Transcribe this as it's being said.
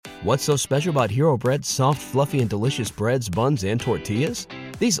What's so special about Hero Bread's soft, fluffy, and delicious breads, buns, and tortillas?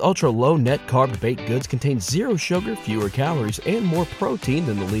 These ultra-low net-carb baked goods contain zero sugar, fewer calories, and more protein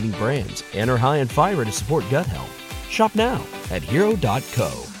than the leading brands, and are high in fiber to support gut health. Shop now at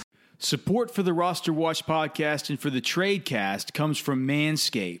Hero.co. Support for the Roster Watch podcast and for the Tradecast comes from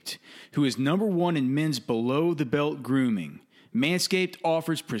Manscaped, who is #1 in men's below-the-belt grooming. Manscaped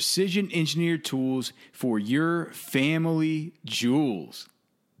offers precision-engineered tools for your family jewels.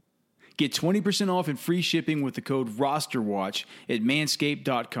 Get 20% off and free shipping with the code ROSTERWATCH at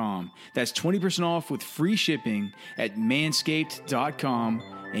manscaped.com. That's 20% off with free shipping at manscaped.com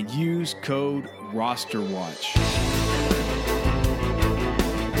and use code ROSTERWATCH.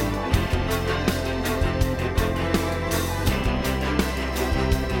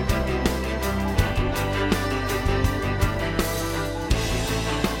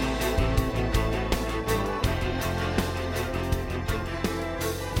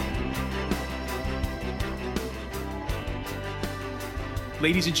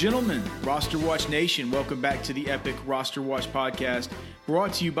 Ladies and gentlemen, Roster Watch Nation, welcome back to the epic Roster Watch podcast,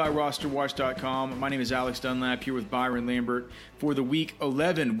 brought to you by rosterwatch.com. My name is Alex Dunlap, here with Byron Lambert for the Week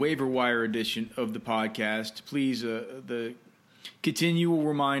 11 waiver wire edition of the podcast. Please, the continual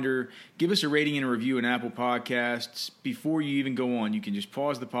reminder, give us a rating and a review in Apple Podcasts. Before you even go on, you can just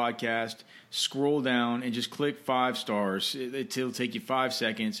pause the podcast, scroll down, and just click 5 stars. It'll take you 5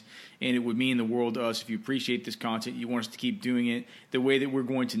 seconds, and it would mean the world to us if you appreciate this content. You want us to keep doing it. The way that we're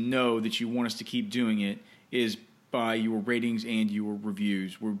going to know that you want us to keep doing it is by your ratings and your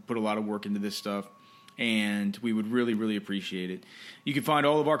reviews. We put a lot of work into this stuff, and we would really, really appreciate it. You can find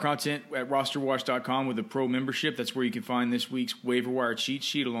all of our content at rosterwatch.com with a pro membership. That's where you can find this week's waiver wire cheat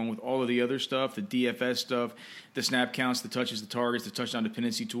sheet along with all of the other stuff, the DFS stuff, the snap counts, the touches, the targets, the touchdown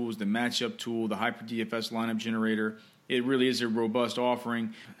dependency tools, the matchup tool, the hyper DFS lineup generator. It really is a robust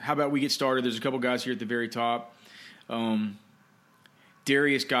offering. How about we get started? There's a couple guys here at the very top.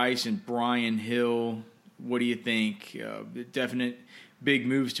 Darius Geis and Brian Hill. What do you think? Definite big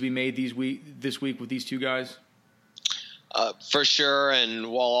moves to be made this week with these two guys? For sure, and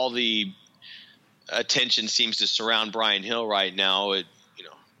while all the attention seems to surround Brian Hill right now, it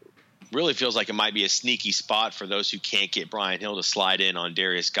really feels like it might be a sneaky spot for those who can't get Brian Hill to slide in on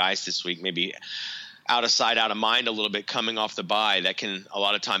Darius Geis this week. Maybe out of sight, out of mind a little bit coming off the bye. That can a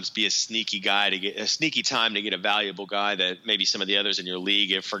lot of times be a sneaky time to get a valuable guy that maybe some of the others in your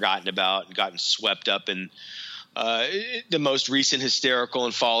league have forgotten about and gotten swept up in the most recent hysterical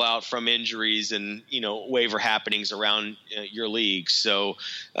and fallout from injuries and waiver happenings around your league. So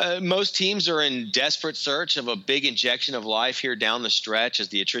most teams are in desperate search of a big injection of life here down the stretch as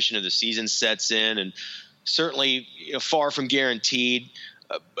the attrition of the season sets in, and certainly far from guaranteed,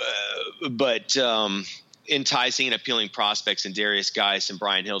 but enticing and appealing prospects in Darius Geis and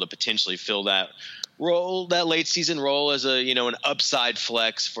Brian Hill to potentially fill that role, that late season role as an upside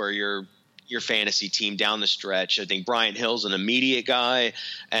flex for your fantasy team down the stretch. I think Brian Hill's an immediate guy,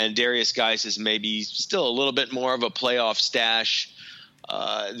 and Darius Geis is maybe still a little bit more of a playoff stash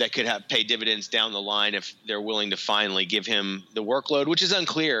that could pay dividends down the line if they're willing to finally give him the workload, which is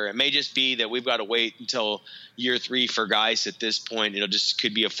unclear. It may just be that we've got to wait until year 3 for Geis at this point.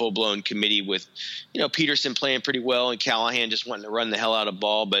 Could be a full-blown committee with, Peterson playing pretty well and Callahan just wanting to run the hell out of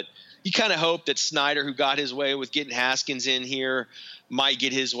ball. But you kind of hope that Snyder, who got his way with getting Haskins in here, might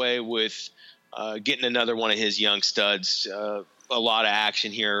get his way with getting another one of his young studs. A lot of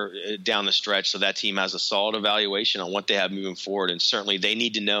action here down the stretch, so that team has a solid evaluation on what they have moving forward, and certainly they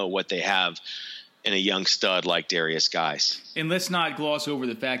need to know what they have in a young stud like Darius Geis. And let's not gloss over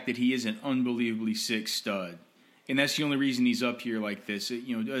the fact that he is an unbelievably sick stud, and that's the only reason he's up here like this.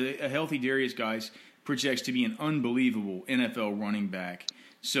 A healthy Darius Geis projects to be an unbelievable NFL running back.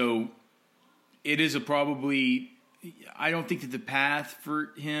 So it is I don't think that the path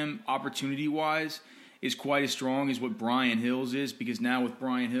for him, opportunity-wise, is quite as strong as what Brian Hill's is, because now with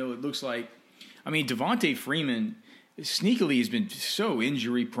Brian Hill, it looks like, Devontae Freeman sneakily has been so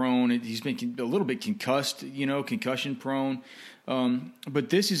injury-prone. He's been a little bit concussed, concussion-prone. But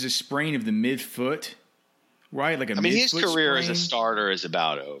this is a sprain of the midfoot, right? His career as a starter is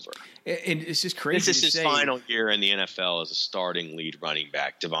about over. And it's just crazy. This is his final year in the NFL as a starting lead running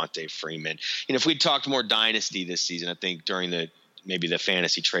back, Devontae Freeman. If we'd talked more dynasty this season, I think during maybe the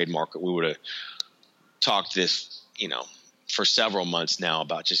fantasy trade market, we would have talked this, for several months now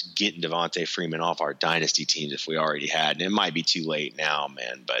about just getting Devontae Freeman off our dynasty teams if we already had. And it might be too late now,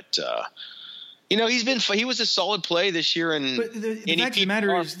 man. But he was a solid play this year, and but the fact of the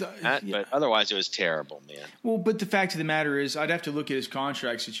matter is, but otherwise it was terrible, man. Well, but the fact of the matter is, I'd have to look at his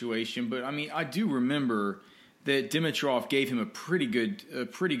contract situation. But I do remember that Dimitrov gave him a pretty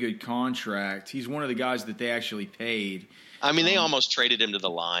good contract. He's one of the guys that they actually paid. I mean, they almost traded him to the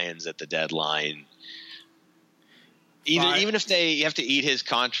Lions at the deadline. Even if they have to eat his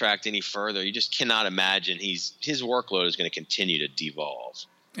contract any further, you just cannot imagine his workload is going to continue to devolve.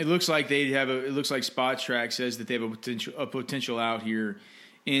 It looks like it looks like Spot Track says that they have a potential out here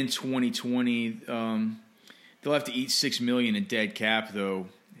in 2020. They'll have to eat $6 million in dead cap, though.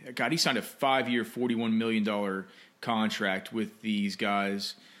 God, he signed a 5-year, $41 million contract with these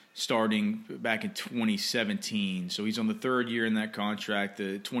guys starting back in 2017. So he's on the third year in that contract.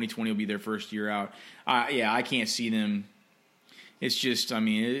 The 2020 will be their first year out. I can't see them. It's just, I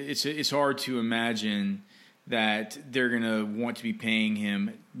mean, it's hard to imagine that they're going to want to be paying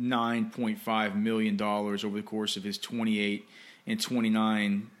him $9.5 million over the course of his 28 and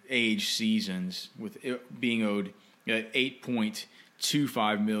 29 age seasons, with it being owed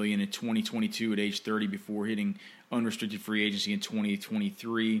 $8.25 million in 2022 at age 30 before hitting unrestricted free agency in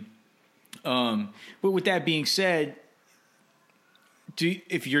 2023. But with that being said,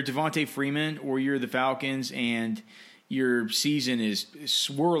 if you're Devontae Freeman or you're the Falcons and your season is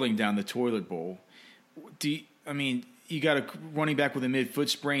swirling down the toilet bowl, you got a running back with a mid-foot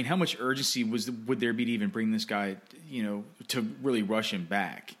sprain. How much urgency would there be to even bring this guy, to really rush him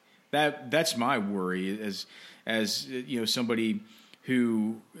back? That's my worry as somebody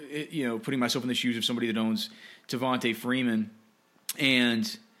who, putting myself in the shoes of somebody that owns Devontae Freeman,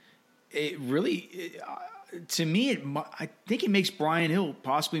 and it really, to me, I think it makes Brian Hill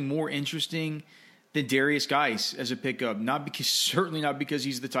possibly more interesting than Darius Geis as a pickup. Certainly not because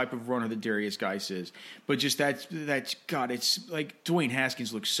he's the type of runner that Darius Geis is, but just that's God. It's like Dwayne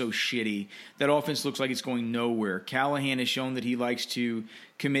Haskins looks so shitty. That offense looks like it's going nowhere. Callahan has shown that he likes to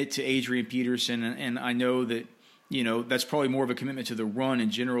commit to Adrian Peterson, and I know that that's probably more of a commitment to the run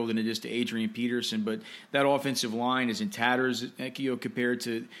in general than it is to Adrian Peterson. But that offensive line is in tatters, compared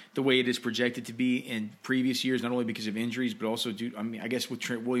to the way it is projected to be in previous years, not only because of injuries, but also I guess with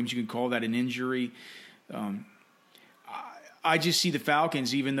Trent Williams, you can call that an injury. I just see the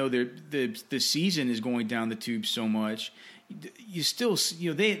Falcons, even though the season is going down the tube so much, you still,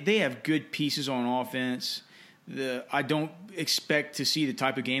 they have good pieces on offense. I don't expect to see the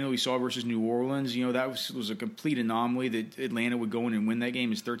type of game that we saw versus New Orleans. That was a complete anomaly that Atlanta would go in and win that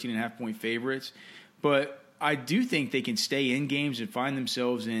game as 13.5-point favorites. But I do think they can stay in games and find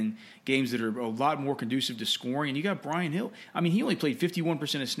themselves in games that are a lot more conducive to scoring. And you got Brian Hill. I mean, he only played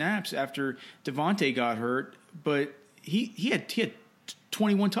 51% of snaps after Devontae got hurt, but he had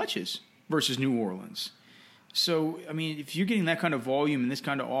 21 touches versus New Orleans. So, I mean, if you're getting that kind of volume and this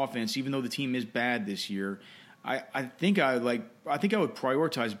kind of offense, even though the team is bad this year, I think I would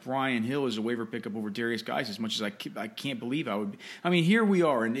prioritize Brian Hill as a waiver pickup over Darius Geis as much as I can't believe I would. I mean, here we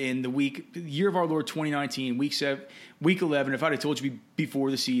are in the year of our Lord 2019, week 11. If I'd have told you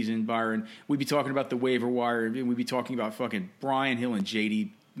before the season, Byron, we'd be talking about the waiver wire and we'd be talking about fucking Brian Hill and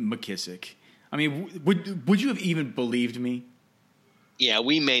J.D. McKissick. I mean, would you have even believed me? Yeah,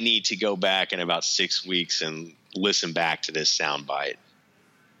 we may need to go back in about 6 weeks and listen back to this soundbite.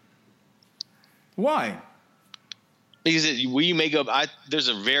 Why? Because there's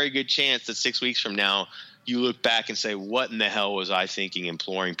a very good chance that 6 weeks from now you look back and say, what in the hell was I thinking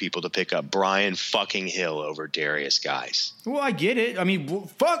imploring people to pick up Brian fucking Hill over Darius Geis? Well, I get it. I mean,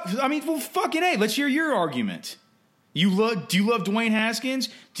 fucking A. Let's hear your argument. Do you love Dwayne Haskins?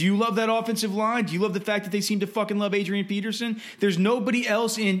 Do you love that offensive line? Do you love the fact that they seem to fucking love Adrian Peterson? There's nobody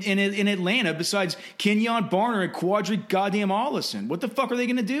else in Atlanta besides Kenyon Barner and Quadric goddamn Ollison. What the fuck are they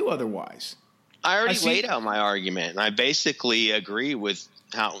going to do otherwise? I already laid out my argument, and I basically agree with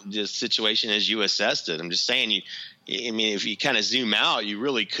how the situation as you assessed it. I'm just saying, if you kind of zoom out, you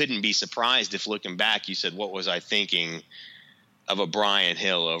really couldn't be surprised if looking back you said, what was I thinking of a Brian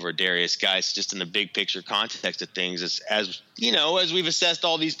Hill over Darius Geis, just in the big picture context of things. As we've assessed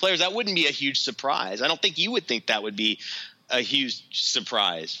all these players, that wouldn't be a huge surprise. I don't think you would think that would be a huge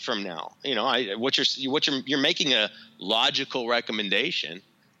surprise from now. You're making a logical recommendation.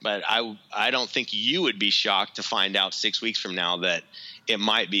 But I don't think you would be shocked to find out 6 weeks from now that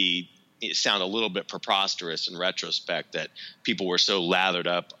it sound a little bit preposterous in retrospect that people were so lathered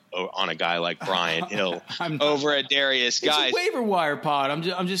up on a guy like Brian Hill over at Darius Geis. It's a waiver wire pod.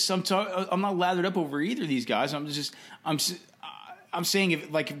 I'm not lathered up over either of these guys. I'm saying if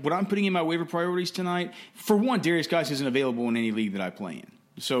what I'm putting in my waiver priorities tonight, for one, Darius Geis isn't available in any league that I play in.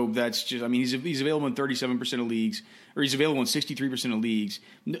 So that's just, he's available in 37% of leagues, or he's available in 63% of leagues.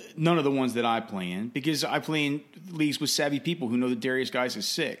 None of the ones that I play in, because I play in leagues with savvy people who know that Darius Geis is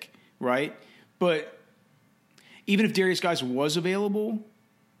sick, right? But even if Darius Geis was available,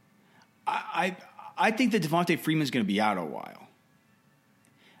 I think that Devontae Freeman's going to be out a while.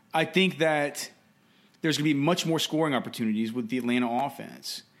 I think that there's going to be much more scoring opportunities with the Atlanta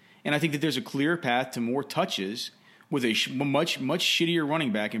offense. And I think that there's a clear path to more touches with a much shittier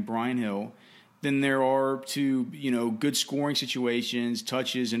running back in Brian Hill than there are to, good scoring situations,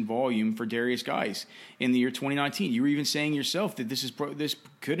 touches, and volume for Darius Geis in the year 2019. You were even saying yourself that this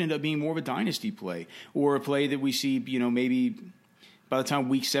could end up being more of a dynasty play, or a play that we see, maybe by the time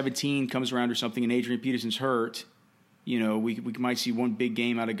week 17 comes around or something and Adrian Peterson's hurt, we might see one big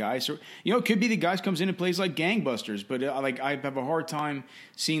game out of Geis. Or, it could be that Geis comes in and plays like gangbusters. But I have a hard time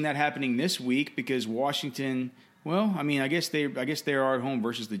seeing that happening this week because Washington. Well, I guess they are at home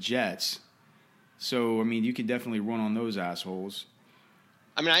versus the Jets. So you could definitely run on those assholes.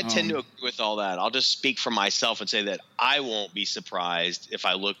 I tend to agree with all that. I'll just speak for myself and say that I won't be surprised if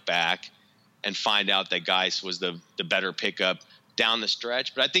I look back and find out that Geis was the better pickup down the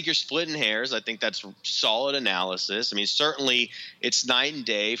stretch. But I think you're splitting hairs. I think that's solid analysis. Certainly it's night and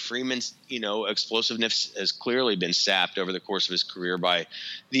day. Freeman's, explosiveness has clearly been sapped over the course of his career by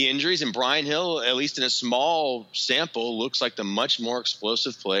the injuries. And Brian Hill, at least in a small sample, looks like the much more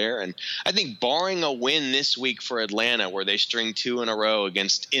explosive player. And I think barring a win this week for Atlanta, where they string 2 in a row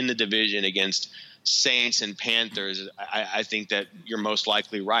in the division against Saints and Panthers, I think that you're most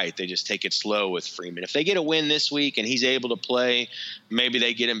likely right. They just take it slow with Freeman. If they get a win this week and he's able to play, maybe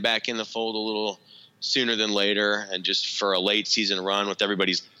they get him back in the fold a little sooner than later, and just for a late season run with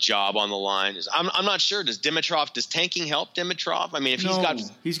everybody's job on the line. I'm not sure. Does tanking help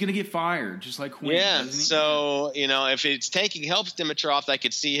Dimitrov? He's going to get fired just like Quinn. Yeah. So, if it's tanking helps Dimitrov, I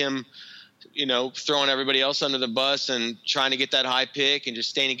could see him, throwing everybody else under the bus and trying to get that high pick and just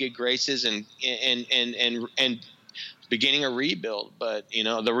staying in good graces and beginning a rebuild. But,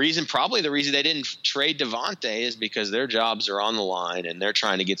 the reason they didn't trade Devontae is because their jobs are on the line and they're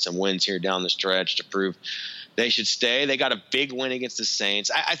trying to get some wins here down the stretch to prove they should stay. They got a big win against the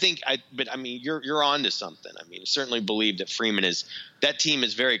Saints. You're on to something. Certainly believe that that team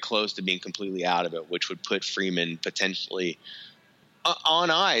is very close to being completely out of it, which would put Freeman potentially on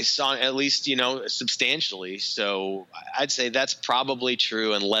ice, at least, substantially. So I'd say that's probably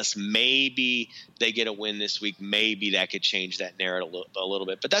true, unless maybe they get a win this week. Maybe that could change that narrative a little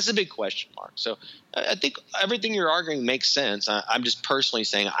bit. But that's a big question mark. So I think everything you're arguing makes sense. I'm just personally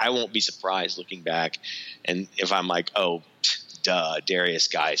saying I won't be surprised looking back. And if I'm like, oh, Darius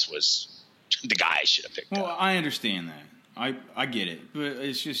Geis was the guy I should have picked up. Well, I understand that. I get it. But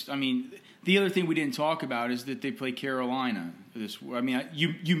it's just, the other thing we didn't talk about is that they play Carolina.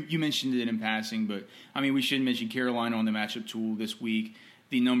 You mentioned it in passing, but we should mention Carolina on the matchup tool this week.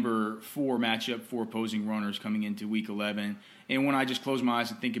 The number 4 matchup for opposing runners coming into Week 11. And when I just close my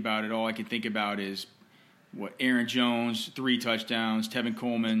eyes and think about it, all I can think about is Aaron Jones, 3 touchdowns, Tevin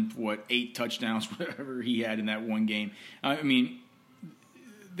Coleman, 8 touchdowns, whatever he had in that one game.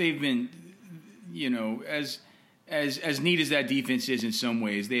 They've been, as neat as that defense is in some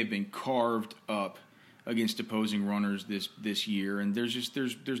ways, they have been carved up against opposing runners this year, and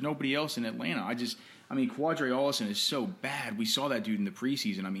there's nobody else in Atlanta. Quadre Allison is so bad. We saw that dude in the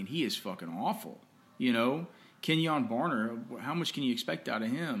preseason. He is fucking awful. Kenyon Barner, how much can you expect out of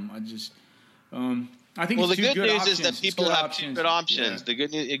him? I think the good news options. is that people have 2 good options. Yeah. The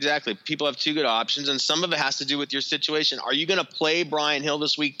good news, exactly. People have 2 good options, and some of it has to do with your situation. Are you going to play Brian Hill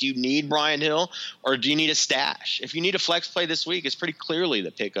this week? Do you need Brian Hill, or do you need a stash? If you need a flex play this week, it's pretty clearly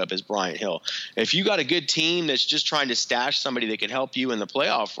the pickup is Brian Hill. If you got a good team that's just trying to stash somebody that can help you in the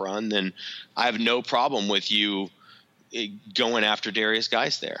playoff run, then I have no problem with you going after Darius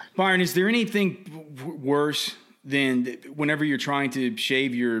Geis there. Byron, is there anything worse than whenever you're trying to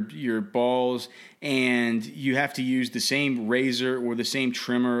shave your balls and you have to use the same razor or the same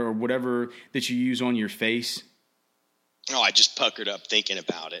trimmer or whatever that you use on your face? Oh, I just puckered up thinking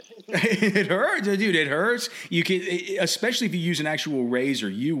about it. It hurts, dude. It hurts. You can, especially if you use an actual razor,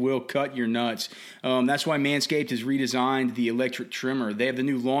 you will cut your nuts. That's why Manscaped has redesigned the electric trimmer. They have the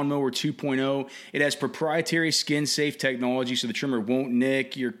new Lawnmower 2.0. It has proprietary skin-safe technology, so the trimmer won't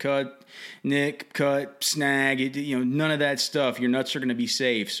nick, snag. None of that stuff. Your nuts are going to be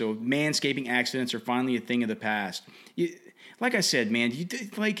safe. So manscaping accidents are finally a thing of the past. Like I said, man,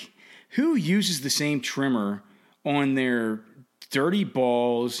 who uses the same trimmer on their dirty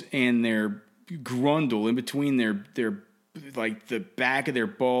balls and their grundle in between their the back of their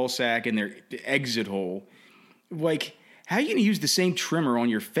ball sack and their exit hole? How are you going to use the same trimmer on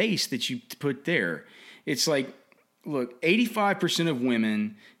your face that you put there? It's look, 85% of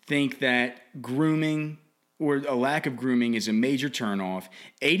women think that grooming or a lack of grooming is a major turnoff.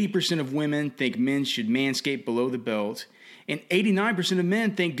 80% of women think men should manscape below the belt. And 89% of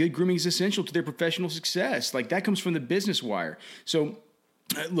men think good grooming is essential to their professional success. Like, that comes from the Business Wire. So,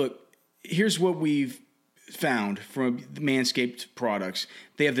 look, here's what we've found from Manscaped products.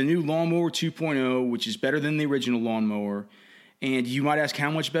 They have the new Lawnmower 2.0, which is better than the original lawnmower. And you might ask, how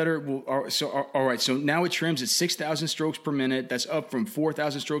much better? Well, all right. So now it trims at 6,000 strokes per minute. That's up from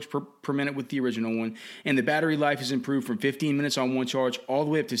 4,000 strokes per minute with the original one. And the battery life is improved from 15 minutes on one charge all the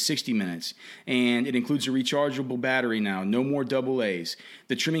way up to 60 minutes. And it includes a rechargeable battery now. No more double A's.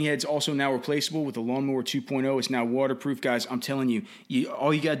 The trimming head's also now replaceable with the Lawnmower 2.0. It's now waterproof, guys. I'm telling you,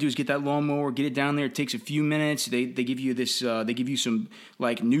 all you got to do is get that lawnmower, get it down there. It takes a few minutes. They give you this. They give you some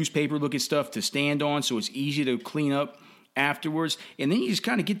like newspaper looking stuff to stand on, so it's easy to clean up afterwards. And then you just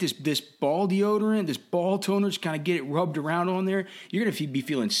kind of get this ball deodorant, this ball toner, just kind of get it rubbed around on there. You're going to be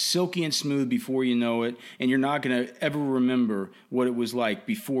feeling silky and smooth before you know it, and you're not going to ever remember what it was like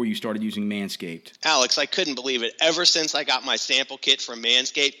before you started using Manscaped. Alex, I couldn't believe it. Ever since I got my sample kit from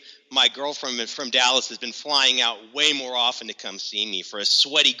Manscaped, my girlfriend from Dallas has been flying out way more often to come see me. For a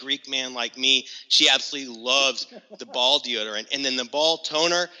sweaty Greek man like me, she absolutely loves the ball deodorant. And then the ball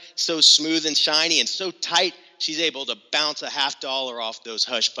toner, so smooth and shiny and so tight, she's able to bounce $50 off those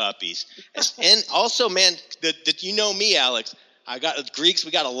hush puppies. And also, man, you know me, Alex. I got Greeks.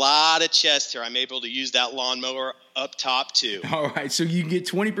 We got a lot of chest here. I'm able to use that lawnmower up top too. All right, so you can get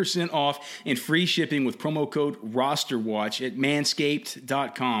 20% off and free shipping with promo code ROSTERWATCH at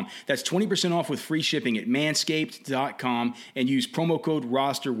manscaped.com. That's 20% off with free shipping at manscaped.com and use promo code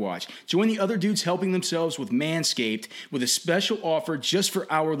ROSTERWATCH. Join the other dudes helping themselves with Manscaped with a special offer just for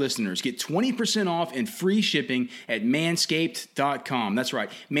our listeners. Get 20% off and free shipping at manscaped.com. That's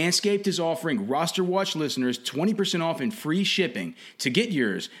right. Manscaped is offering Roster Watch listeners 20% off and free shipping. To get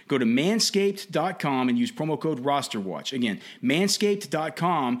yours, go to manscaped.com and use promo code ROSTERWATCH. Again,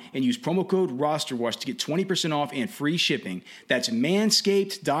 manscaped.com and use promo code ROSTERWATCH to get 20% off and free shipping. That's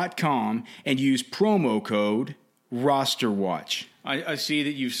manscaped.com and use promo code ROSTERWATCH. I see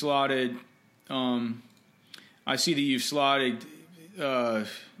that you've slotted.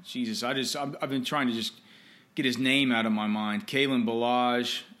 Jesus, I've been trying to just get his name out of my mind. Kalen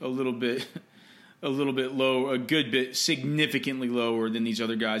Ballage, a little bit low, a good bit, significantly lower than these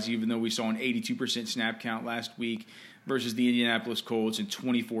other guys, even though we saw an 82% snap count last week versus the Indianapolis Colts and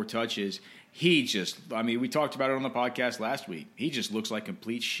 24 touches. We talked about it on the podcast last week. He just looks like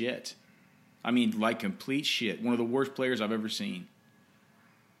complete shit. Like complete shit. One of the worst players I've ever seen.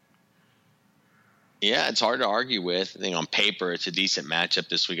 Yeah, it's hard to argue with. I think on paper it's a decent matchup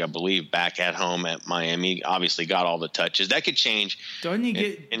this week. I believe back at home at Miami, obviously got all the touches. That could change. Doesn't he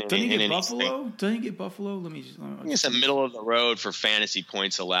get Buffalo? Doesn't he get Buffalo? Let me just. I think it's the middle of the road for fantasy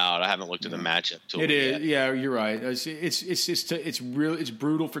points allowed. I haven't looked at the matchup tool. It is. Yet. Yeah, you're right. It's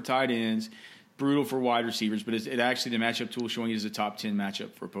brutal for tight ends. Brutal for wide receivers, but it actually, the matchup tool showing you is a top 10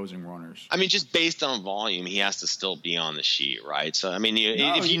 matchup for opposing runners. Just based on volume, he has to still be on the sheet, right? So, if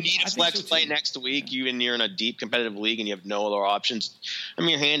you need a flex play next week, you're in a deep competitive league and you have no other options,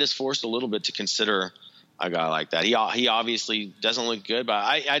 your hand is forced a little bit to consider a guy like that. He obviously doesn't look good, but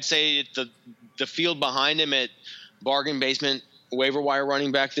I'd say the field behind him at bargain basement waiver wire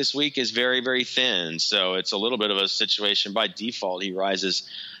running back this week is very, very thin. So it's a little bit of a situation by default. He rises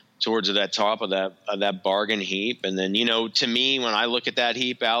towards that top of that bargain heap. And then, to me, when I look at that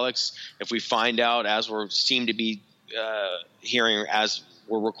heap, Alex, if we find out, as we seem to be hearing as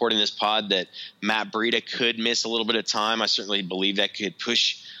we're recording this pod, that Matt Breida could miss a little bit of time, I certainly believe that could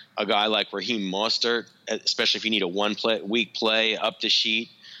push a guy like Raheem Mostert, especially if you need a week play up the sheet,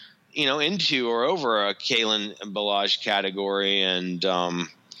 into or over a Kalen Ballage category. And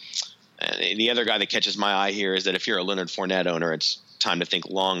the other guy that catches my eye here is that if you're a Leonard Fournette owner, it's time to think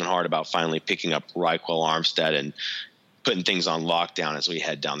long and hard about finally picking up Raquel Armstead and putting things on lockdown as we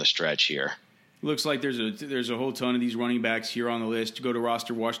head down the stretch here. Looks like there's a whole ton of these running backs here on the list. Go to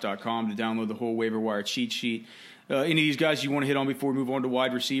rosterwatch.com to download the whole waiver wire cheat sheet. Any of these guys you want to hit on before we move on to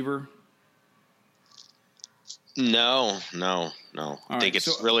wide receiver? No. I think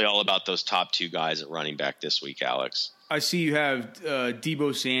it's really all about those top two guys at running back this week, Alex. I see you have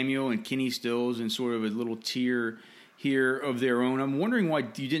Deebo Samuel and Kenny Stills in sort of a little tier here of their own. I'm wondering why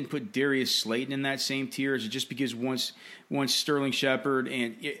you didn't put Darius Slayton in that same tier. Is it just because once Sterling Shepard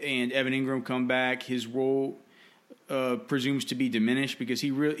and Evan Ingram come back, his role presumes to be diminished, because he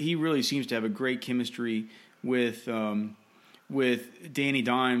really seems to have a great chemistry with Danny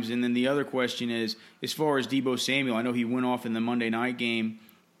Dimes? And then the other question is, as far as Deebo Samuel, I know he went off in the Monday night game,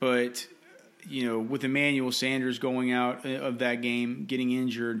 but with Emmanuel Sanders going out of that game, getting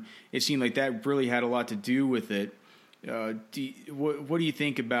injured, it seemed like that really had a lot to do with it. what do you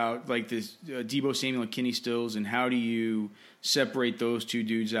think about like this Deebo Samuel and Kenny Stills, and how do you separate those two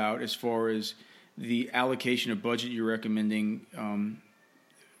dudes out as far as the allocation of budget you're recommending?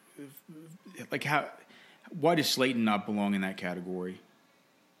 Why does Slayton not belong in that category?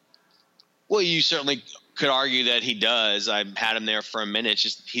 Well, you certainly could argue that he does. I've had him there for a minute. It's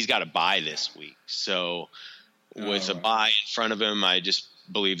just he's got a bye this week. So with a bye in front of him, I just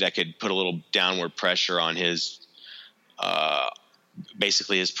believe that could put a little downward pressure on his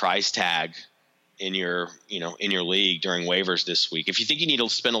basically his price tag in your league during waivers this week. If you think you need to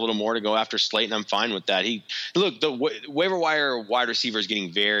spend a little more to go after Slayton, I'm fine with that. The waiver wire wide receiver is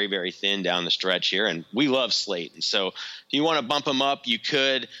getting very, very thin down the stretch here, and we love Slayton. So if you want to bump him up, you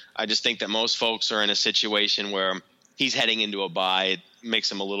could. I just think that most folks are in a situation where he's heading into a bye. It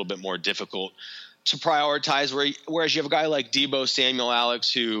makes him a little bit more difficult to prioritize, whereas you have a guy like Deebo Samuel,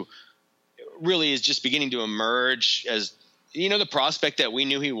 Alex, who really is just beginning to emerge as the prospect that we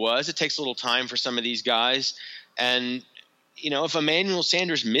knew he was. It takes a little time for some of these guys. And, if Emmanuel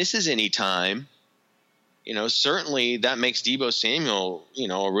Sanders misses any time, certainly that makes Deebo Samuel,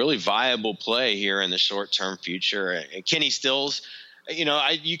 a really viable play here in the short-term future. And Kenny Stills,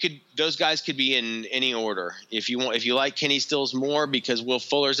 those guys could be in any order. If you like Kenny Stills more because Will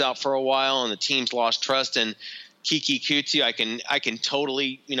Fuller's out for a while and the team's lost trust in Kiki Kuti, I can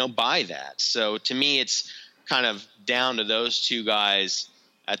totally, buy that. So to me, it's kind of down to those two guys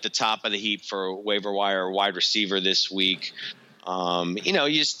at the top of the heap for waiver wire wide receiver this week.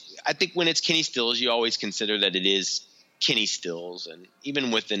 I think when it's Kenny Stills, you always consider that it is Kenny Stills, and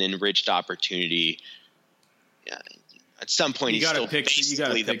even with an enriched opportunity, at some point he's still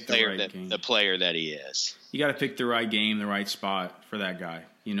basically the player that he is. You got to pick the right game, the right spot for that guy.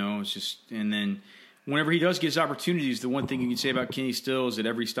 It's just, and then whenever he does get his opportunities, the one thing you can say about Kenny Stills, at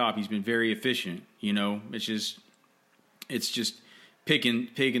every stop he's been very efficient. It's just picking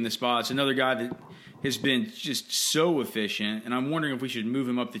the spots. Another guy that has been just so efficient, and I'm wondering if we should move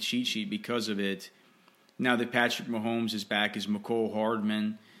him up the cheat sheet because of it. Now that Patrick Mahomes is back, is Mecole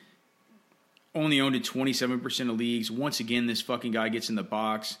Hardman. Only owned in 27% of leagues. Once again, this fucking guy gets in the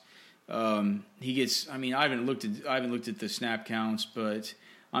box. He gets. I mean, I haven't looked at the snap counts, but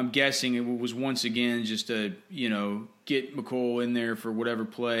I'm guessing it was once again just to get Mecole in there for whatever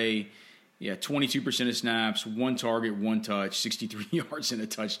play. Yeah, 22% of snaps, 1 target, 1 touch, 63 yards and a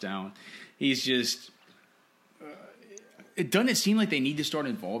touchdown. He's just it doesn't seem like they need to start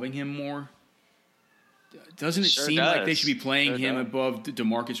involving him more. Doesn't it seem like they should be playing him above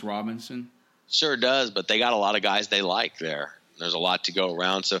DeMarcus Robinson? Sure does, but they got a lot of guys they like there. There's a lot to go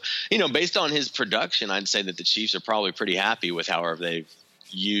around. So, based on his production, I'd say that the Chiefs are probably pretty happy with however they've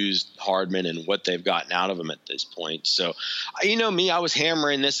used Hardman and what they've gotten out of him at this point. So, I was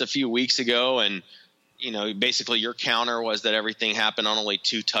hammering this a few weeks ago, and, basically your counter was that everything happened on only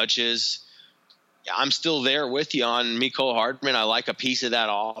 2 touches. I'm still there with you on Mecole Hardman. I like a piece of that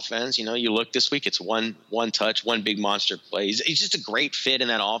offense. You look this week, it's one touch, one big monster play. He's just a great fit in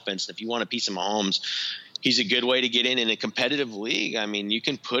that offense. If you want a piece of Mahomes, he's a good way to get in a competitive league. I mean, you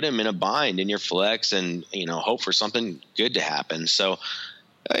can put him in a bind in your flex and, hope for something good to happen. So,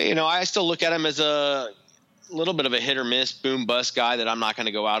 I still look at him as a little bit of a hit or miss, boom bust guy that I'm not going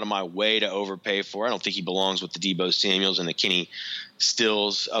to go out of my way to overpay for. I don't think he belongs with the Deebo Samuels and the Kenny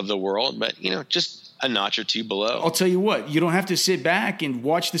Stills of the world, but, just a notch or two below. I'll tell you what, you don't have to sit back and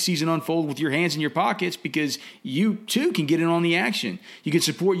watch the season unfold with your hands in your pockets, because you too can get in on the action. You can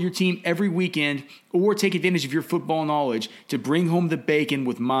support your team every weekend or take advantage of your football knowledge to bring home the bacon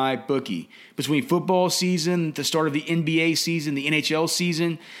with MyBookie. Between football season, the start of the NBA season, the NHL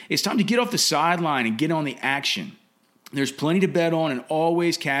season, it's time to get off the sideline and get on the action. There's plenty to bet on and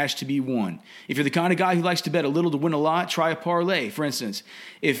always cash to be won. If you're the kind of guy who likes to bet a little to win a lot, try a parlay. For instance,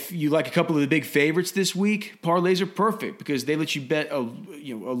 if you like a couple of the big favorites this week, parlays are perfect because they let you bet a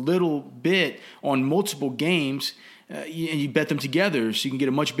little bit on multiple games, and you bet them together so you can get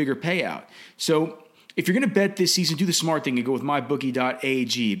a much bigger payout. So if you're going to bet this season, do the smart thing and go with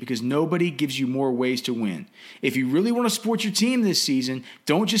mybookie.ag, because nobody gives you more ways to win. If you really want to support your team this season,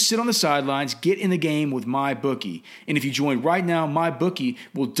 don't just sit on the sidelines. Get in the game with MyBookie. And if you join right now, MyBookie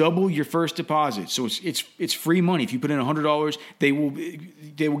will double your first deposit. So it's free money. If you put in $100, they will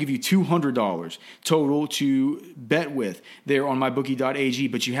give you $200 total to bet with there on mybookie.ag.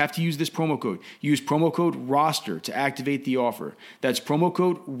 But you have to use this promo code. Use promo code ROSTER to activate the offer. That's promo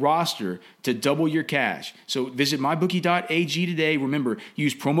code ROSTER to double your cash cash. So visit mybookie.ag today. Remember,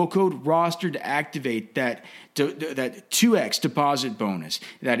 use promo code ROSTER to activate that 2x deposit bonus.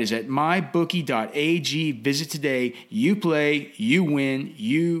 That is at mybookie.ag. Visit today. You play, you win,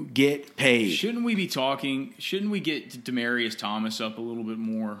 you get paid. Shouldn't we get Demaryius Thomas up a little bit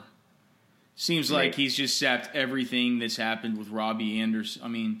more? Seems like he's just sapped everything that's happened with Robbie Anderson. I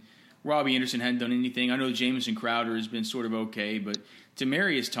mean, Robbie Anderson hadn't done anything. I know Jamison Crowder has been sort of okay, but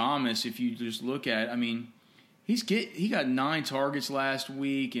Demaryius Thomas, if you just look at, I mean, he got 9 targets last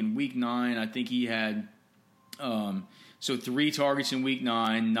week. In week 9, I think he had 3 targets in week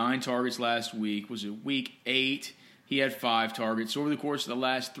 9, 9 targets last week. Was it week 8? He had 5 targets. So over the course of the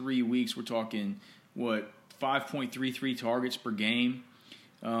last 3 weeks, we're talking 5.33 targets per game.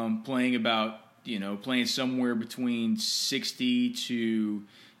 Playing somewhere between 60 to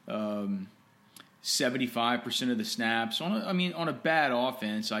 75% of the snaps. On a bad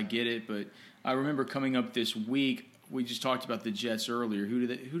offense, I get it, but I remember coming up this week. We just talked about the Jets earlier. Who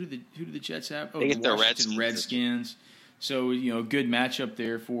do the Jets have? They get the Washington Redskins. So good matchup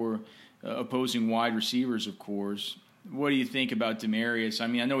there for opposing wide receivers, of course. What do you think about Demaryius? I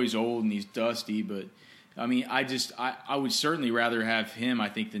mean, I know he's old and he's dusty, but I mean, I would certainly rather have him, I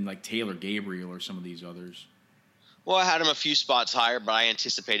think, than like Taylor Gabriel or some of these others. Well, I had him a few spots higher, but I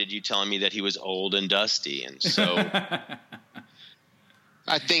anticipated you telling me that he was old and dusty, and so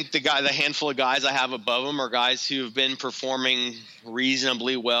I think the handful of guys I have above him are guys who have been performing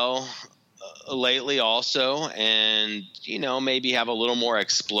reasonably well lately, also, and maybe have a little more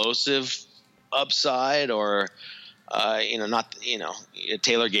explosive upside, or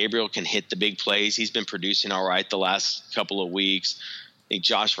Taylor Gabriel can hit the big plays. He's been producing all right the last couple of weeks. I think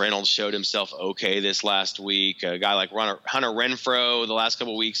Josh Reynolds showed himself okay this last week. A guy like Hunter Renfrow the last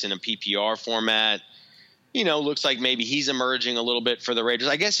couple of weeks in a PPR format, looks like maybe he's emerging a little bit for the Raiders.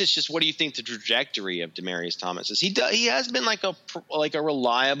 I guess it's just, what do you think the trajectory of Demaryius Thomas is? He has been like a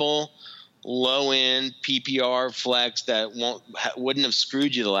reliable low-end PPR flex that wouldn't have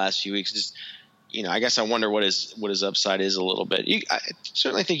screwed you the last few weeks. Just, I guess I wonder what his upside is a little bit. I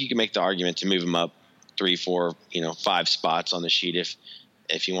certainly think you can make the argument to move him up 3, 4, 5 spots on the sheet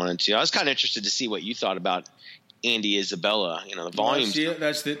if you wanted to. I was kind of interested to see what you thought about Andy Isabella. The volume.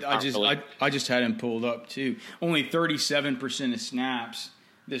 I just had him pulled up too. Only 37% of snaps.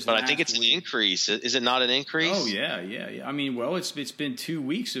 But I think it's an increase. Is it not an increase? Oh yeah. I mean, well, it's been 2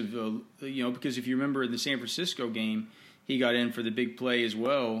 weeks of because if you remember in the San Francisco game, he got in for the big play as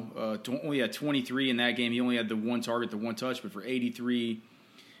well. Only had 23 in that game. He only had the 1 target, the 1 touch, but for 88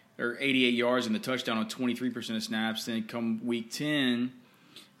 yards and the touchdown on 23% of snaps. Then come week 10,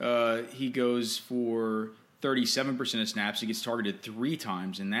 he goes for 37% of snaps. He gets targeted 3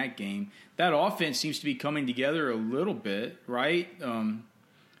 times in that game. That offense seems to be coming together a little bit, right?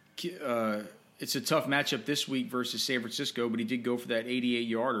 It's a tough matchup this week versus San Francisco, but he did go for that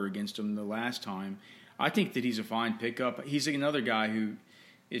 88-yarder against them the last time. I think that he's a fine pickup. He's another guy who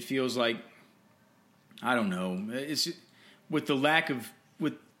it feels like, I don't know, it's with the lack of –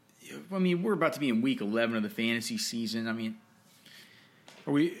 we're about to be in week 11 of the fantasy season. I mean,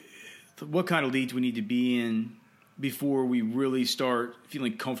 what kind of league do we need to be in before we really start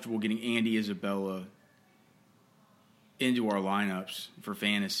feeling comfortable getting Andy Isabella into our lineups for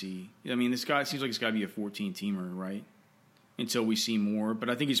fantasy? I mean, this guy seems like it's got to be a 14-teamer, right? Until we see more.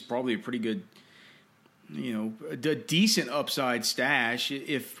 But I think he's probably a pretty good – a decent upside stash,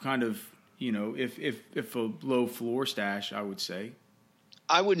 if kind of, if a low floor stash, I would say.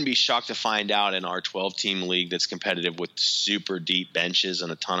 I wouldn't be shocked to find out in our 12-team league that's competitive with super deep benches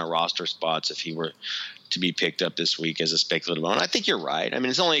and a ton of roster spots if he were to be picked up this week as a speculative owner. I think you're right. I mean,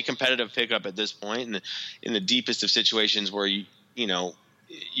 it's only a competitive pickup at this point, and in the deepest of situations where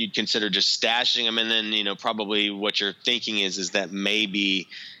you'd consider just stashing him, and then probably what you're thinking is that maybe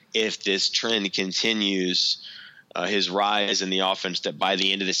if this trend continues, his rise in the offense, that by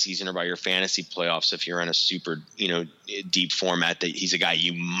the end of the season or by your fantasy playoffs, if you're in a super, deep format, that he's a guy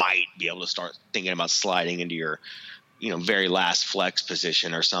you might be able to start thinking about sliding into your, very last flex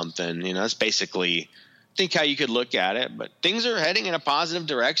position or something. That's basically, I think, how you could look at it. But things are heading in a positive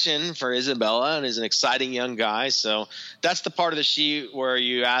direction for Isabella, and is an exciting young guy. So that's the part of the sheet where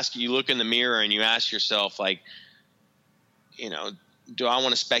you look in the mirror and you ask yourself, like, do I want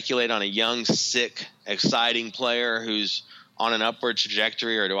to speculate on a young, sick, exciting player who's on an upward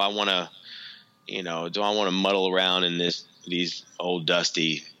trajectory, or do I want to muddle around in these old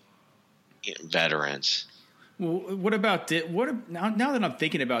dusty veterans? Well, what about now that I'm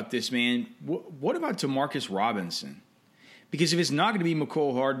thinking about this, man? What about Demarcus Robinson? Because if it's not going to be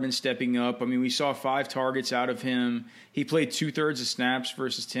Mecole Hardman stepping up, I mean, we saw 5 targets out of him. He played 2/3 of snaps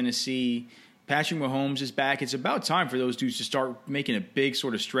versus Tennessee. Patrick Mahomes is back. It's about time for those dudes to start making a big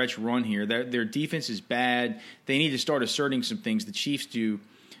sort of stretch run here. Their defense is bad. They need to start asserting some things the Chiefs do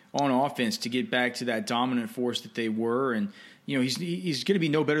on offense to get back to that dominant force that they were. And, he's going to be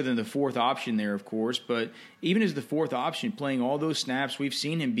no better than the fourth option there, of course. But even as the fourth option, playing all those snaps, we've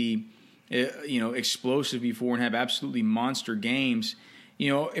seen him be, explosive before and have absolutely monster games.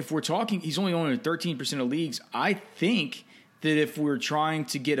 If we're talking, he's only owned in 13% of leagues. I think that if we're trying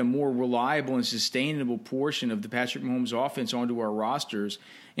to get a more reliable and sustainable portion of the Patrick Mahomes offense onto our rosters,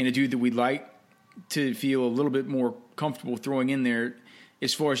 and a dude that we'd like to feel a little bit more comfortable throwing in there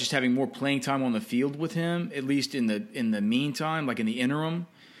as far as just having more playing time on the field with him, at least in the meantime, like in the interim,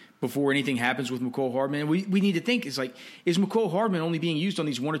 before anything happens with Mecole Hardman. We need to think, is Mecole Hardman only being used on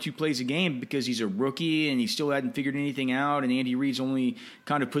these 1 or 2 plays a game because he's a rookie and he still hadn't figured anything out, and Andy Reid's only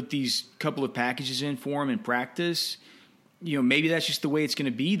kind of put these couple of packages in for him in practice? Maybe that's just the way it's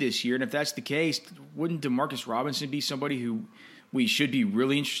going to be this year. And if that's the case, wouldn't Demarcus Robinson be somebody who we should be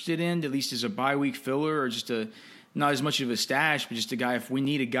really interested in, at least as a bye-week filler, or just not as much of a stash, but just a guy, if we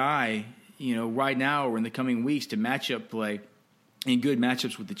need a guy, right now or in the coming weeks to matchup play in good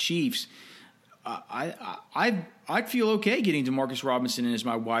matchups with the Chiefs, I'd feel okay getting Demarcus Robinson in as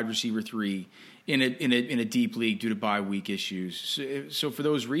my wide receiver 3 in a deep league due to bye-week issues. So for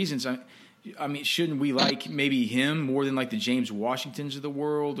those reasons, I mean, shouldn't we like maybe him more than like the James Washingtons of the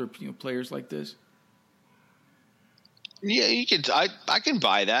world or players like this? Yeah, you could. I can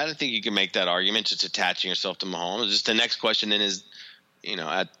buy that. I think you can make that argument, just attaching yourself to Mahomes. Just the next question then is,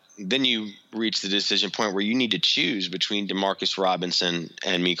 then you reach the decision point where you need to choose between Demarcus Robinson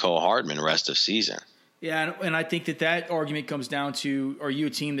and Mecole Hardman the rest of season. Yeah, and I think that argument comes down to: are you a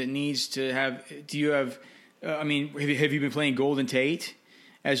team that needs to have? Do you have? Have you been playing Golden Tate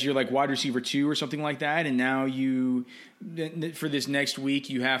as your like wide receiver 2 or something like that, and now for this next week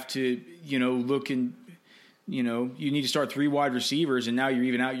you have to look and you need to start 3 wide receivers, and now you're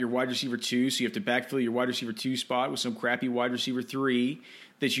even out your wide receiver 2, so you have to backfill your wide receiver 2 spot with some crappy wide receiver 3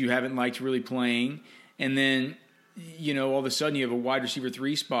 that you haven't liked really playing, and then all of a sudden you have a wide receiver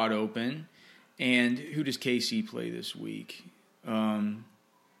 3 spot open. And who does KC play this week?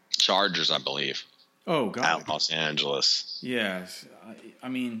 Chargers, I believe. Oh God, out Los Angeles. Yes, I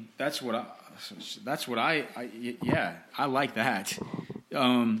mean that's what I like that.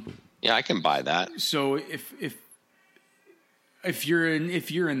 Yeah, I can buy that. So if you're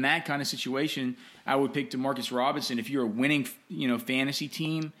in that kind of situation, I would pick Demarcus Robinson. If you're a winning fantasy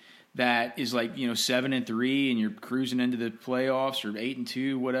team that is like 7-3 and you're cruising into the playoffs, or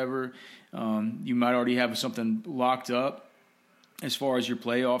 8-2, whatever, you might already have something locked up as far as your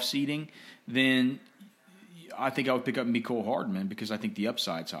playoff seeding, then I think I would pick up Mecole Hardman because I think the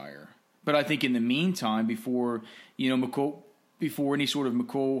upside's higher. But I think in the meantime, before any sort of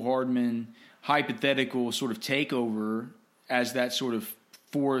Mecole Hardman hypothetical sort of takeover as that sort of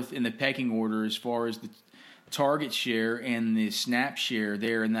fourth in the pecking order as far as the target share and the snap share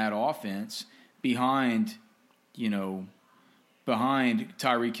there in that offense behind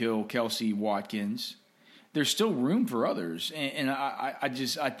Tyreek Hill, Kelsey, Watkins, there's still room for others. And I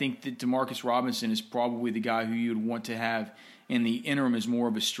think that Demarcus Robinson is probably the guy who you'd want to have in the interim as more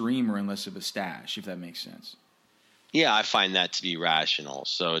of a streamer and less of a stash, if that makes sense. Yeah, I find that to be rational.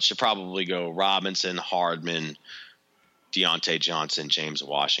 So it should probably go Robinson, Hardman, Deontay Johnson, James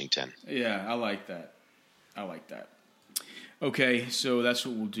Washington. Yeah, I like that. Okay, so that's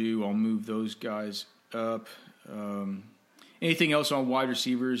what we'll do. I'll move those guys up. Anything else on wide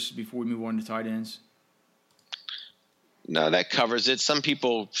receivers before we move on to tight ends? No, that covers it. Some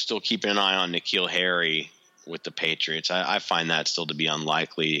people still keep an eye on N'Keal Harry with the Patriots. I find that still to be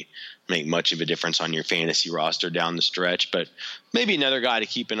unlikely to make much of a difference on your fantasy roster down the stretch, but maybe another guy to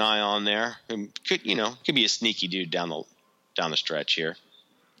keep an eye on there. Could be a sneaky dude down the stretch here.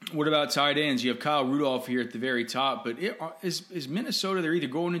 What about tight ends? You have Kyle Rudolph here at the very top, but is Minnesota, they're either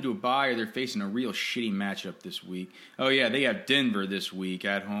going into a bye or they're facing a real shitty matchup this week. Oh, yeah, they have Denver this week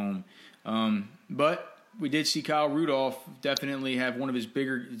at home. But we did see Kyle Rudolph definitely have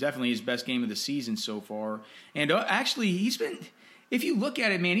definitely his best game of the season so far. And actually, he's been, if you look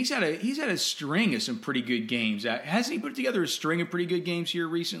at it, man, he's had a string of some pretty good games. Hasn't he put together a string of pretty good games here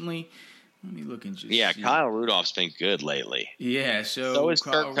recently? Let me look and just see. Kyle Rudolph's been good lately. Yeah, so is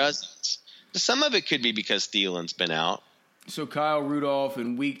Kirk Cousins. Some of it could be because Thielen's been out. So Kyle Rudolph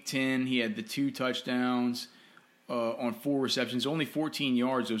in Week 10, he had the 2 touchdowns on 4 receptions, only 14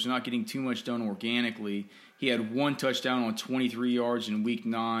 yards. So he's not getting too much done organically. He had 1 touchdown on 23 yards in Week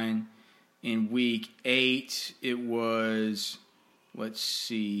 9. In Week 8, it was, let's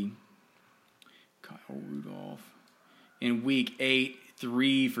see, Kyle Rudolph. In Week 8,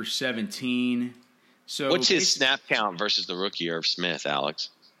 3 for 17. So what's his snap count versus the rookie Irv Smith, Alex?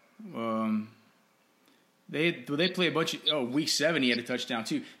 They play a bunch of week 7 he had a touchdown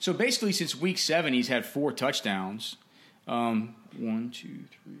too. So basically since week 7 he's had 4 touchdowns. 1, 2,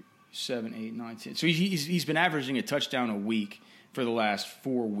 3, 7, 8, 9, 10. So he's been averaging a touchdown a week for the last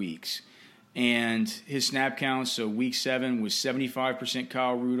 4 weeks. And his snap count, so week 7 was 75%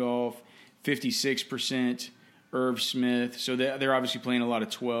 Kyle Rudolph, 56% Irv Smith. So they're obviously playing a lot of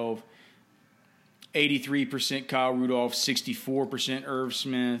 12. 83% Kyle Rudolph, 64% Irv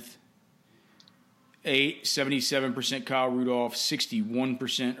Smith. 77% Kyle Rudolph,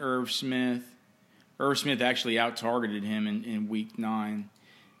 61% Irv Smith. Irv Smith actually out-targeted him in week 9.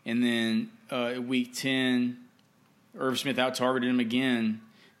 And then week 10, Irv Smith out-targeted him again,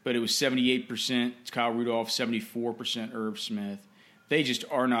 but it was 78% Kyle Rudolph, 74% Irv Smith. They just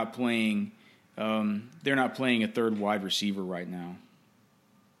are not playing they're not playing a third wide receiver right now.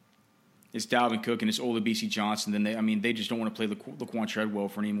 It's Dalvin Cook and it's Olabisi Johnson. Then they just don't want to play Laquan Treadwell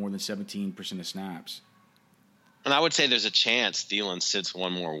for any more than 17% of snaps. And I would say there's a chance Thielen sits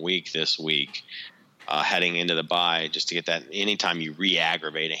one more week this week, heading into the bye, just to get that. Anytime you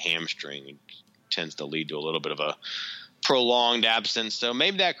re-aggravate a hamstring, it tends to lead to a little bit of a prolonged absence. So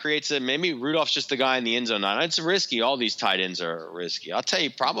maybe that creates maybe Rudolph's just the guy in the end zone. Now, it's risky. All these tight ends are risky. I'll tell you,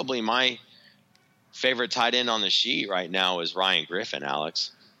 probably my favorite tight end on the sheet right now is Ryan Griffin,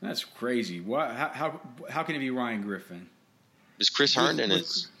 Alex. That's crazy. What? How can it be Ryan Griffin? Because Chris Herndon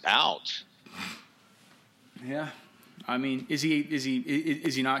is out. Yeah, I mean, is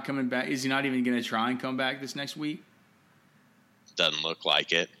he not coming back? Is he not even going to try and come back this next week? Doesn't look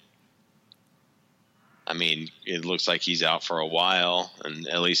like it. I mean, it looks like he's out for a while, and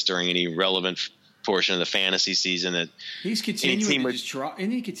at least during any relevant portion of the fantasy season, that he's continuing to just try.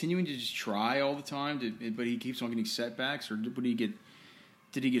 Isn't he continuing to just try all the time? But he keeps on getting setbacks, or did he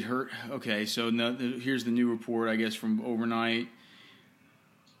get hurt? Okay, so here's the new report, I guess, from overnight.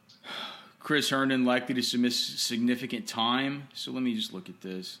 Chris Herndon likely to miss significant time. So let me just look at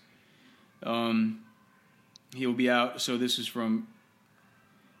this. He'll be out. So this is from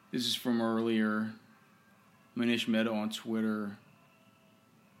earlier. Manish Mehta on Twitter.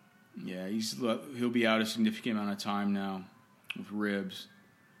 Yeah, he'll be out a significant amount of time now with ribs.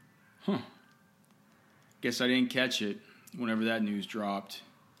 Guess I didn't catch it whenever that news dropped.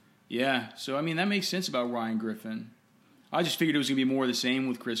 Yeah, so I mean that makes sense about Ryan Griffin. I just figured it was going to be more of the same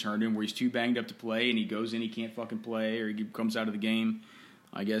with Chris Herndon, where he's too banged up to play, and he goes in, he can't fucking play, or he comes out of the game.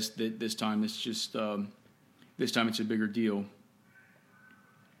 I guess that this time it's just this time it's a bigger deal.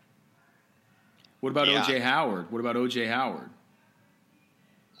 What about O.J. Howard?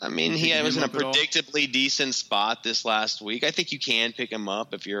 I mean, he was in a predictably decent spot this last week. I think you can pick him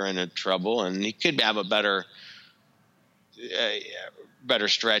up if you're in a trouble, and he could have a better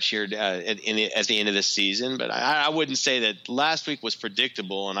stretch here at the end of the season. But I wouldn't say that last week was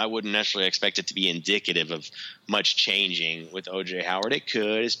predictable, and I wouldn't necessarily expect it to be indicative of much changing with O.J. Howard. It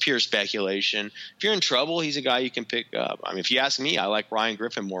could. It's pure speculation. If you're in trouble, he's a guy you can pick up. I mean, if you ask me, I like Ryan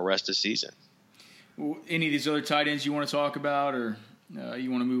Griffin more rest of the season. Well, any of these other tight ends you want to talk about, or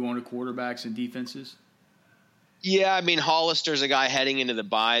you want to move on to quarterbacks and defenses? Yeah, I mean, Hollister's a guy heading into the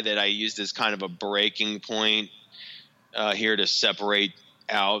bye that I used as kind of a breaking point here to separate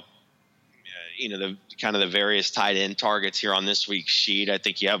out, the various tight end targets here on this week's sheet. I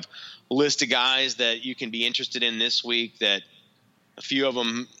think you have a list of guys that you can be interested in this week, that a few of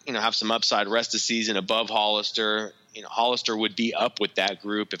them, have some upside rest of the season above Hollister. Hollister would be up with that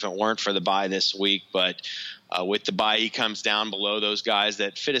group if it weren't for the bye this week, but with the bye, he comes down below those guys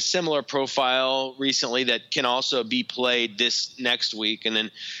that fit a similar profile recently that can also be played this next week. And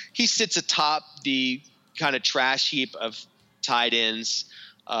then he sits atop the kind of trash heap of tight ends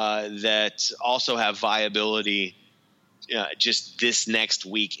that also have viability just this next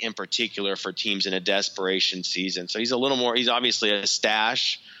week in particular for teams in a desperation season. So he's obviously a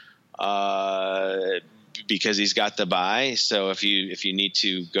stash because he's got the bye. So if you need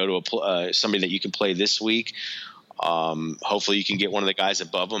to go to somebody that you can play this week, hopefully you can get one of the guys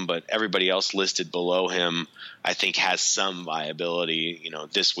above him, but everybody else listed below him, I think, has some viability,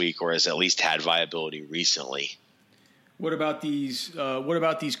 this week, or has at least had viability recently. What about these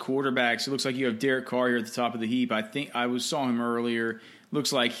quarterbacks? It looks like you have Derek Carr here at the top of the heap. I think saw him earlier.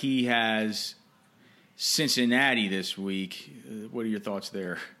 Looks like he has Cincinnati this week. What are your thoughts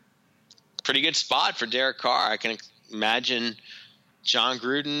there? Pretty good spot for Derek Carr. I can imagine John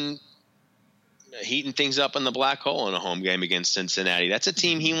Gruden heating things up in the black hole in a home game against Cincinnati. That's a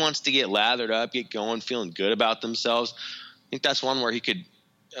team he wants to get lathered up, get going, feeling good about themselves. I think that's one where he could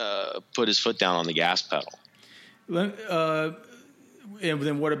put his foot down on the gas pedal. And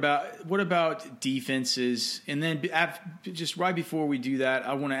then what about defenses? And then just right before we do that,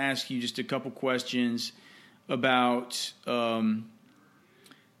 I want to ask you just a couple questions about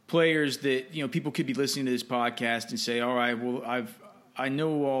players that people could be listening to this podcast and say, "All right, well, I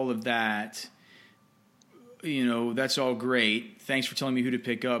know all of that. That's all great. Thanks for telling me who to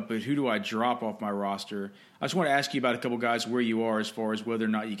pick up, but who do I drop off my roster?" I just want to ask you about a couple guys where you are as far as whether or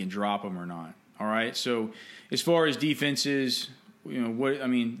not you can drop them or not. All right. So as far as defenses,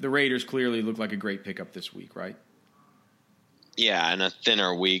 the Raiders clearly look like a great pickup this week, right? Yeah, and a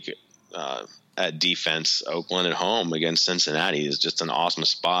thinner week at defense. Oakland at home against Cincinnati is just an awesome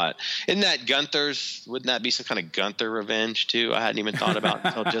spot. Wouldn't that be some kind of Gunther revenge too? I hadn't even thought about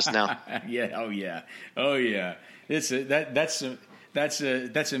until just now. Yeah. Oh yeah. That's a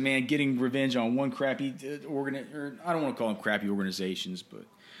man getting revenge on one crappy I don't want to call them crappy organizations, but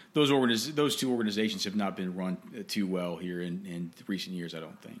those two organizations have not been run too well here in recent years, I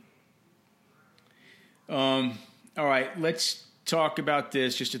don't think. All right, let's talk about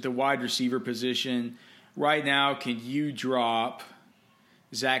this just at the wide receiver position. Right now, can you drop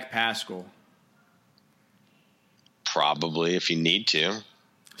Zach Pascal? Probably, if you need to.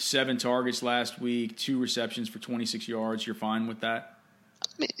 7 targets last week, 2 receptions for 26 yards. You're fine with that? I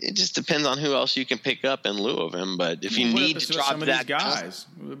mean, it just depends on who else you can pick up in lieu of him. But if you need to drop some of these guys,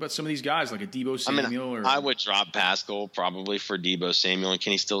 what about some of these guys like a Deebo Samuel? I would drop Pascal probably for Deebo Samuel and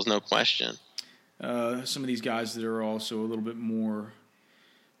Kenny Stills, no question. Some of these guys that are also a little bit more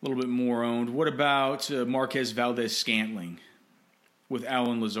owned. What about Marquez Valdes-Scantling with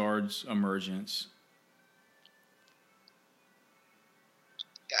Allen Lazard's emergence?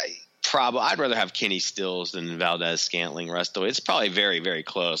 I'd rather have Kenny Stills than Valdes-Scantling rest of the way. It's probably very, very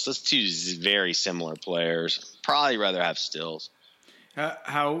close. Those two very similar players. Probably rather have Stills.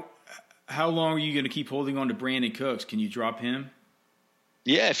 How long are you going to keep holding on to Brandon Cooks? Can you drop him?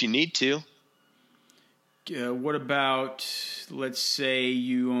 Yeah, if you need to. What about, let's say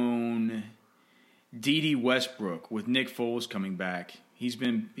you own Dede Westbrook with Nick Foles coming back. He's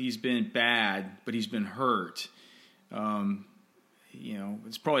been bad, but he's been hurt.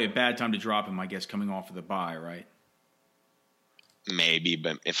 It's probably a bad time to drop him, I guess, coming off of the bye, right? Maybe,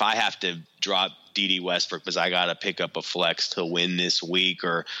 but if I have to drop Dede Westbrook because I got to pick up a flex to win this week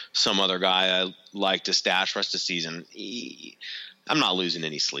or some other guy I like to stash rest of the season, I'm not losing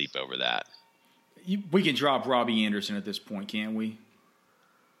any sleep over that. We can drop Robbie Anderson at this point, can't we?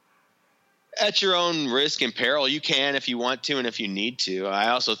 At your own risk and peril, you can if you want to and if you need to. I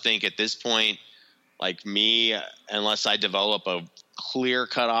also think at this point, like me, unless I develop a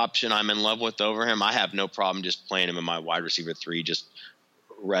clear-cut option I'm in love with over him, I have no problem just playing him in my wide receiver 3, just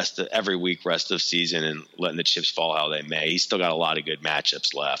every week rest of season and letting the chips fall how they may. He's still got a lot of good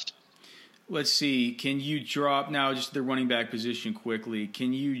matchups left. Let's see. Can you drop now just the running back position quickly?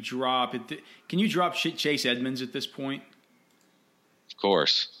 Can you drop it? Can you drop Chase Edmonds at this point? Of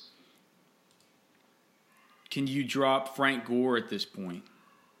course. Can you drop Frank Gore at this point?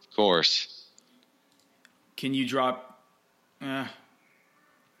 Of course. Can you drop how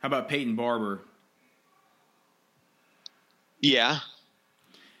about Peyton Barber? Yeah.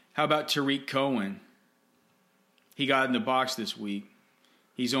 How about Tariq Cohen? He got in the box this week.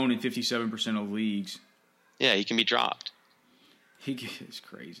 He's owned in 57% of leagues. Yeah, he can be dropped. It's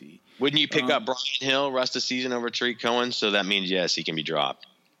crazy. Wouldn't you pick up Brian Hill rest of the season over Tariq Cohen? So that means, yes, he can be dropped.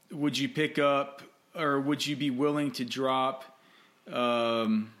 Would you pick up or would you be willing to drop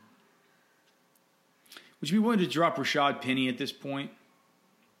would you be willing to drop Rashad Penny at this point?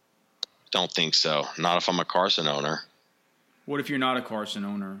 Don't think so. Not if I'm a Carson owner. What if you're not a Carson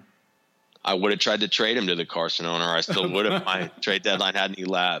owner? I would have tried to trade him to the Carson owner. I still would have. My trade deadline hadn't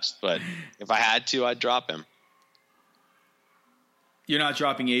elapsed. But if I had to, I'd drop him. You're not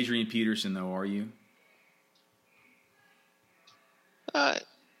dropping Adrian Peterson, though, are you?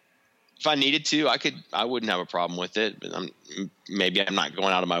 If I needed to, I wouldn't have a problem with it. But maybe I'm not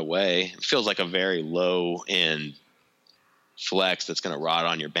going out of my way. It feels like a very low-end flex that's going to rot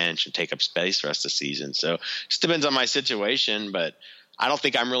on your bench and take up space the rest of the season. So it just depends on my situation, but I don't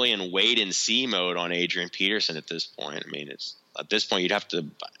think I'm really in wait-and-see mode on Adrian Peterson at this point. I mean, at this point you'd have to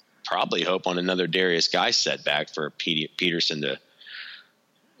probably hope on another Darius Guy setback for Peterson to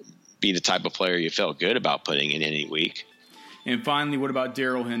be the type of player you felt good about putting in any week. And finally, what about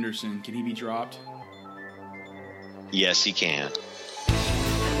Darrell Henderson? Can he be dropped? Yes, he can.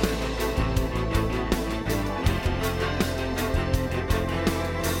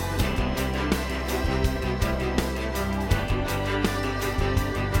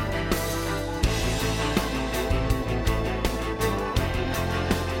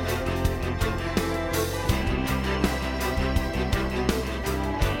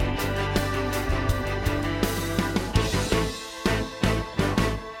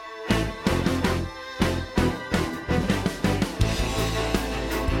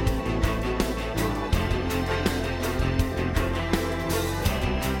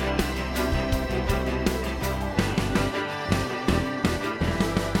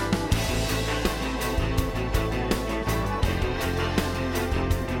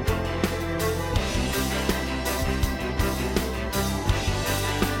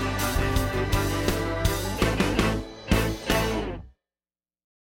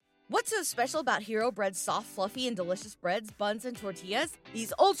 What's so special about Hero Bread's soft, fluffy, and delicious breads, buns, and tortillas?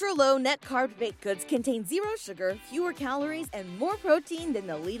 These ultra-low net-carb baked goods contain zero sugar, fewer calories, and more protein than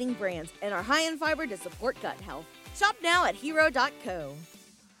the leading brands, and are high in fiber to support gut health. Shop now at Hero.co.